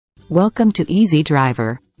Welcome to Easy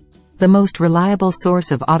Driver, the most reliable source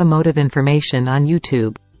of automotive information on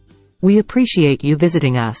YouTube. We appreciate you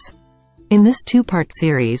visiting us. In this two-part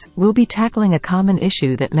series, we'll be tackling a common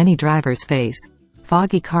issue that many drivers face: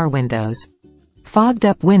 foggy car windows.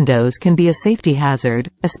 Fogged-up windows can be a safety hazard,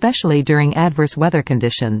 especially during adverse weather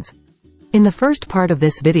conditions. In the first part of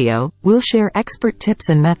this video, we'll share expert tips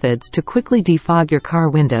and methods to quickly defog your car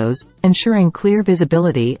windows, ensuring clear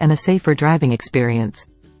visibility and a safer driving experience.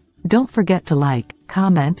 Don't forget to like,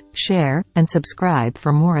 comment, share, and subscribe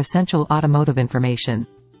for more essential automotive information.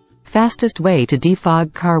 Fastest way to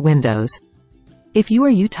defog car windows. If you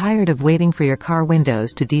are tired of waiting for your car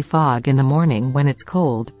windows to defog in the morning when it's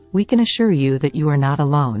cold, we can assure you that you are not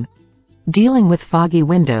alone. Dealing with foggy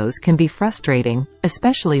windows can be frustrating,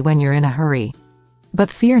 especially when you're in a hurry.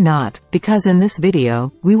 But fear not, because in this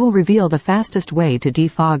video, we will reveal the fastest way to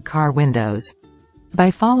defog car windows. By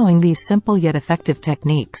following these simple yet effective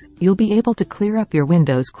techniques, you'll be able to clear up your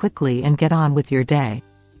windows quickly and get on with your day.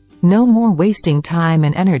 No more wasting time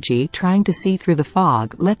and energy trying to see through the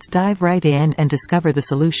fog. Let's dive right in and discover the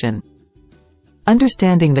solution.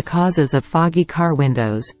 Understanding the causes of foggy car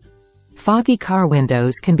windows. Foggy car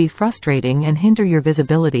windows can be frustrating and hinder your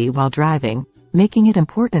visibility while driving, making it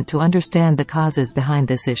important to understand the causes behind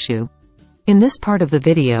this issue. In this part of the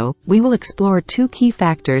video, we will explore two key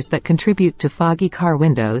factors that contribute to foggy car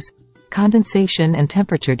windows: condensation and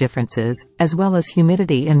temperature differences, as well as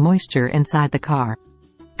humidity and moisture inside the car.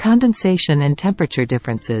 Condensation and temperature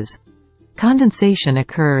differences. Condensation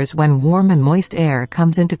occurs when warm and moist air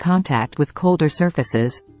comes into contact with colder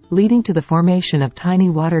surfaces, leading to the formation of tiny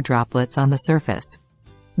water droplets on the surface.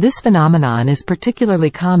 This phenomenon is particularly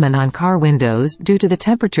common on car windows due to the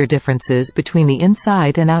temperature differences between the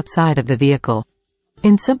inside and outside of the vehicle.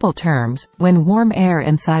 In simple terms, when warm air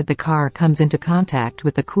inside the car comes into contact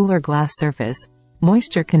with the cooler glass surface,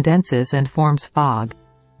 moisture condenses and forms fog.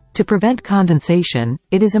 To prevent condensation,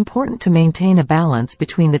 it is important to maintain a balance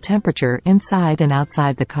between the temperature inside and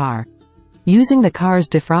outside the car. Using the car's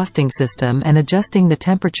defrosting system and adjusting the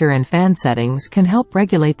temperature and fan settings can help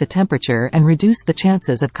regulate the temperature and reduce the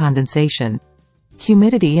chances of condensation.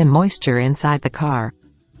 Humidity and moisture inside the car.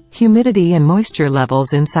 Humidity and moisture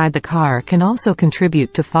levels inside the car can also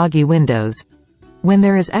contribute to foggy windows. When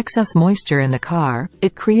there is excess moisture in the car,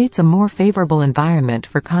 it creates a more favorable environment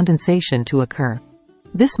for condensation to occur.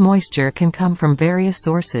 This moisture can come from various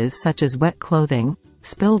sources such as wet clothing,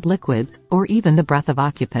 spilled liquids, or even the breath of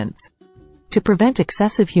occupants. To prevent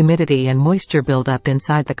excessive humidity and moisture buildup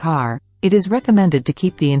inside the car, it is recommended to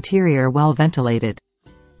keep the interior well ventilated.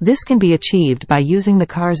 This can be achieved by using the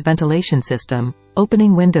car's ventilation system,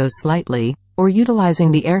 opening windows slightly, or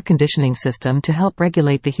utilizing the air conditioning system to help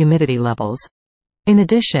regulate the humidity levels. In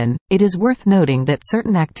addition, it is worth noting that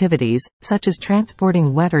certain activities, such as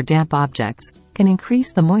transporting wet or damp objects, can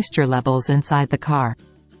increase the moisture levels inside the car.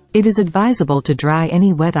 It is advisable to dry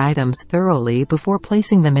any wet items thoroughly before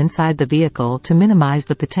placing them inside the vehicle to minimize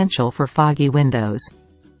the potential for foggy windows.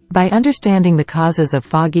 By understanding the causes of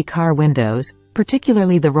foggy car windows,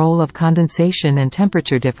 particularly the role of condensation and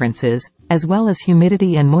temperature differences, as well as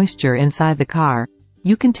humidity and moisture inside the car,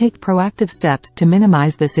 you can take proactive steps to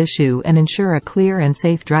minimize this issue and ensure a clear and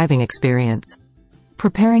safe driving experience.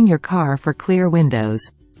 Preparing your car for clear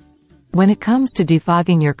windows. When it comes to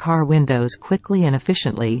defogging your car windows quickly and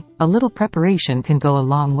efficiently, a little preparation can go a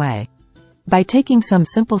long way. By taking some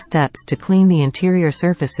simple steps to clean the interior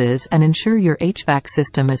surfaces and ensure your HVAC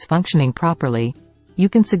system is functioning properly, you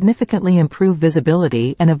can significantly improve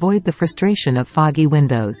visibility and avoid the frustration of foggy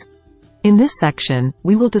windows. In this section,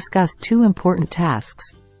 we will discuss two important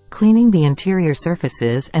tasks: cleaning the interior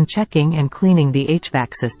surfaces and checking and cleaning the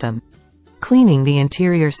HVAC system. Cleaning the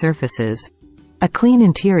interior surfaces. A clean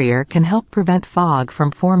interior can help prevent fog from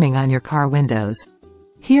forming on your car windows.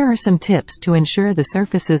 Here are some tips to ensure the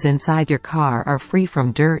surfaces inside your car are free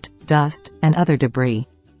from dirt, dust, and other debris.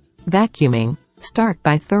 Vacuuming. Start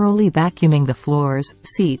by thoroughly vacuuming the floors,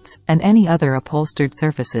 seats, and any other upholstered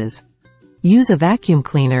surfaces. Use a vacuum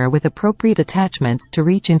cleaner with appropriate attachments to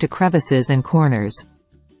reach into crevices and corners.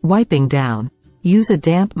 Wiping down. Use a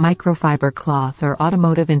damp microfiber cloth or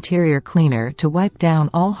automotive interior cleaner to wipe down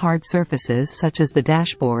all hard surfaces such as the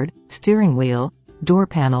dashboard, steering wheel, door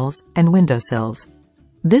panels, and windowsills.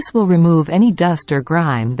 This will remove any dust or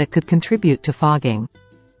grime that could contribute to fogging.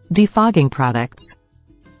 Defogging products.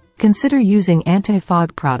 Consider using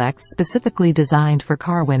anti-fog products specifically designed for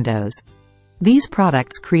car windows. These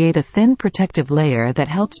products create a thin protective layer that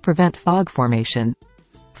helps prevent fog formation.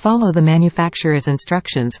 Follow the manufacturer's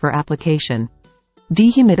instructions for application.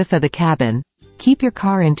 Dehumidify the cabin. Keep your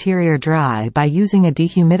car interior dry by using a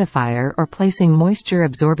dehumidifier or placing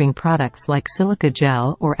moisture-absorbing products like silica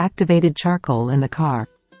gel or activated charcoal in the car.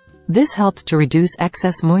 This helps to reduce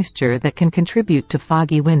excess moisture that can contribute to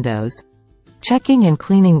foggy windows. Checking and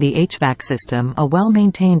cleaning the HVAC system. A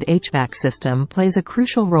well-maintained HVAC system plays a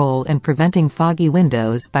crucial role in preventing foggy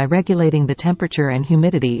windows by regulating the temperature and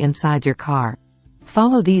humidity inside your car.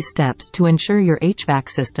 Follow these steps to ensure your HVAC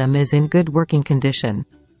system is in good working condition.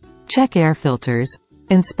 Check air filters.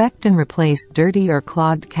 Inspect and replace dirty or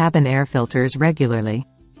clogged cabin air filters regularly.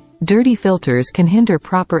 Dirty filters can hinder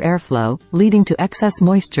proper airflow, leading to excess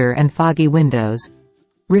moisture and foggy windows.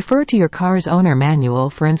 Refer to your car's owner manual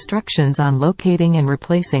for instructions on locating and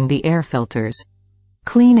replacing the air filters.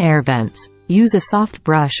 Clean air vents. Use a soft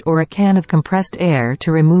brush or a can of compressed air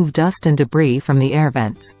to remove dust and debris from the air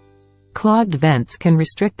vents. Clogged vents can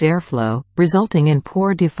restrict airflow, resulting in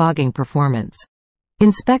poor defogging performance.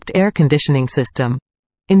 Inspect air conditioning system.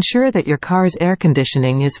 Ensure that your car's air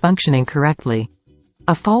conditioning is functioning correctly.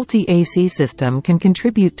 A faulty AC system can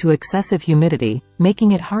contribute to excessive humidity,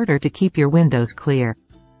 making it harder to keep your windows clear.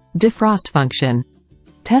 Defrost function.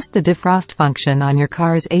 Test the defrost function on your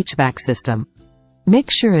car's HVAC system. Make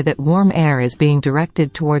sure that warm air is being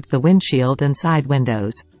directed towards the windshield and side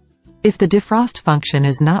windows. If the defrost function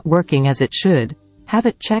is not working as it should, have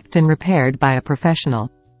it checked and repaired by a professional.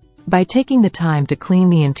 By taking the time to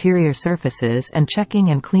clean the interior surfaces and checking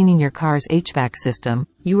and cleaning your car's HVAC system,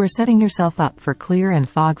 you are setting yourself up for clear and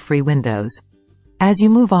fog-free windows. As you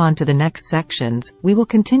move on to the next sections, we will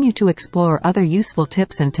continue to explore other useful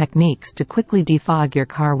tips and techniques to quickly defog your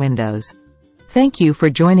car windows. Thank you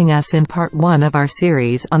for joining us in part 1 of our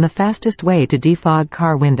series on the fastest way to defog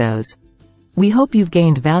car windows. We hope you've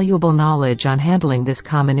gained valuable knowledge on handling this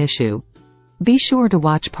common issue. Be sure to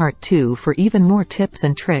watch part 2 for even more tips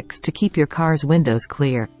and tricks to keep your car's windows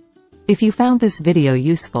clear. If you found this video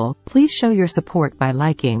useful, please show your support by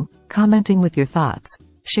liking, commenting with your thoughts,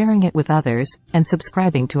 sharing it with others, and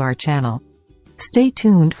subscribing to our channel. Stay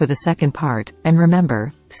tuned for the second part, and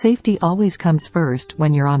remember, safety always comes first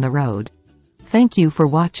when you're on the road. Thank you for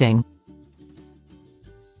watching.